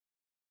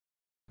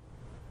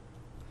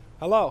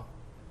Hello,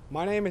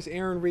 my name is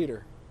Aaron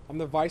Reeder. I'm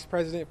the Vice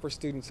President for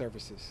Student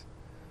Services.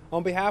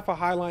 On behalf of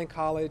Highline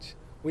College,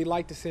 we'd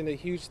like to send a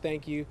huge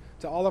thank you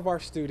to all of our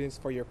students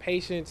for your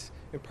patience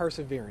and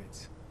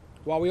perseverance.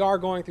 While we are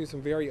going through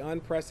some very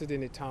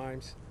unprecedented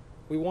times,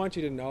 we want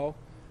you to know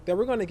that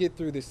we're going to get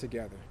through this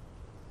together.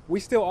 We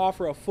still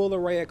offer a full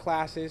array of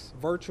classes,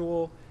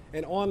 virtual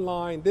and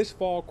online, this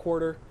fall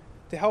quarter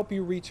to help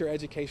you reach your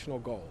educational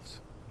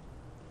goals.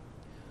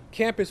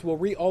 Campus will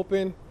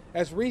reopen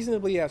as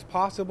reasonably as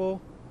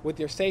possible with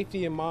your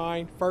safety in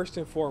mind first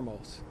and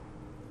foremost.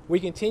 We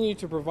continue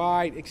to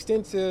provide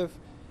extensive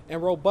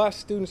and robust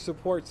student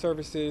support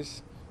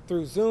services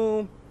through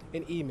Zoom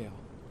and email.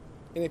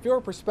 And if you're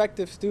a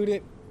prospective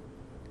student,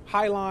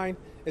 Highline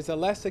is a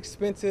less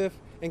expensive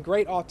and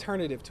great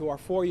alternative to our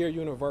four-year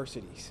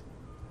universities.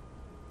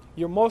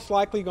 You're most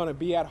likely going to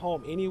be at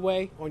home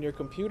anyway on your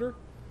computer,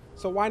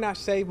 so why not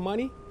save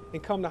money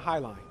and come to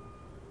Highline?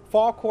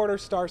 Fall quarter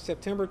starts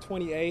September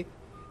 28th,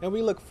 and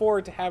we look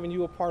forward to having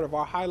you a part of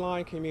our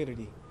Highline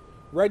community.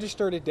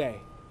 Register today.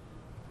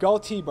 Go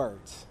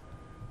T-Birds!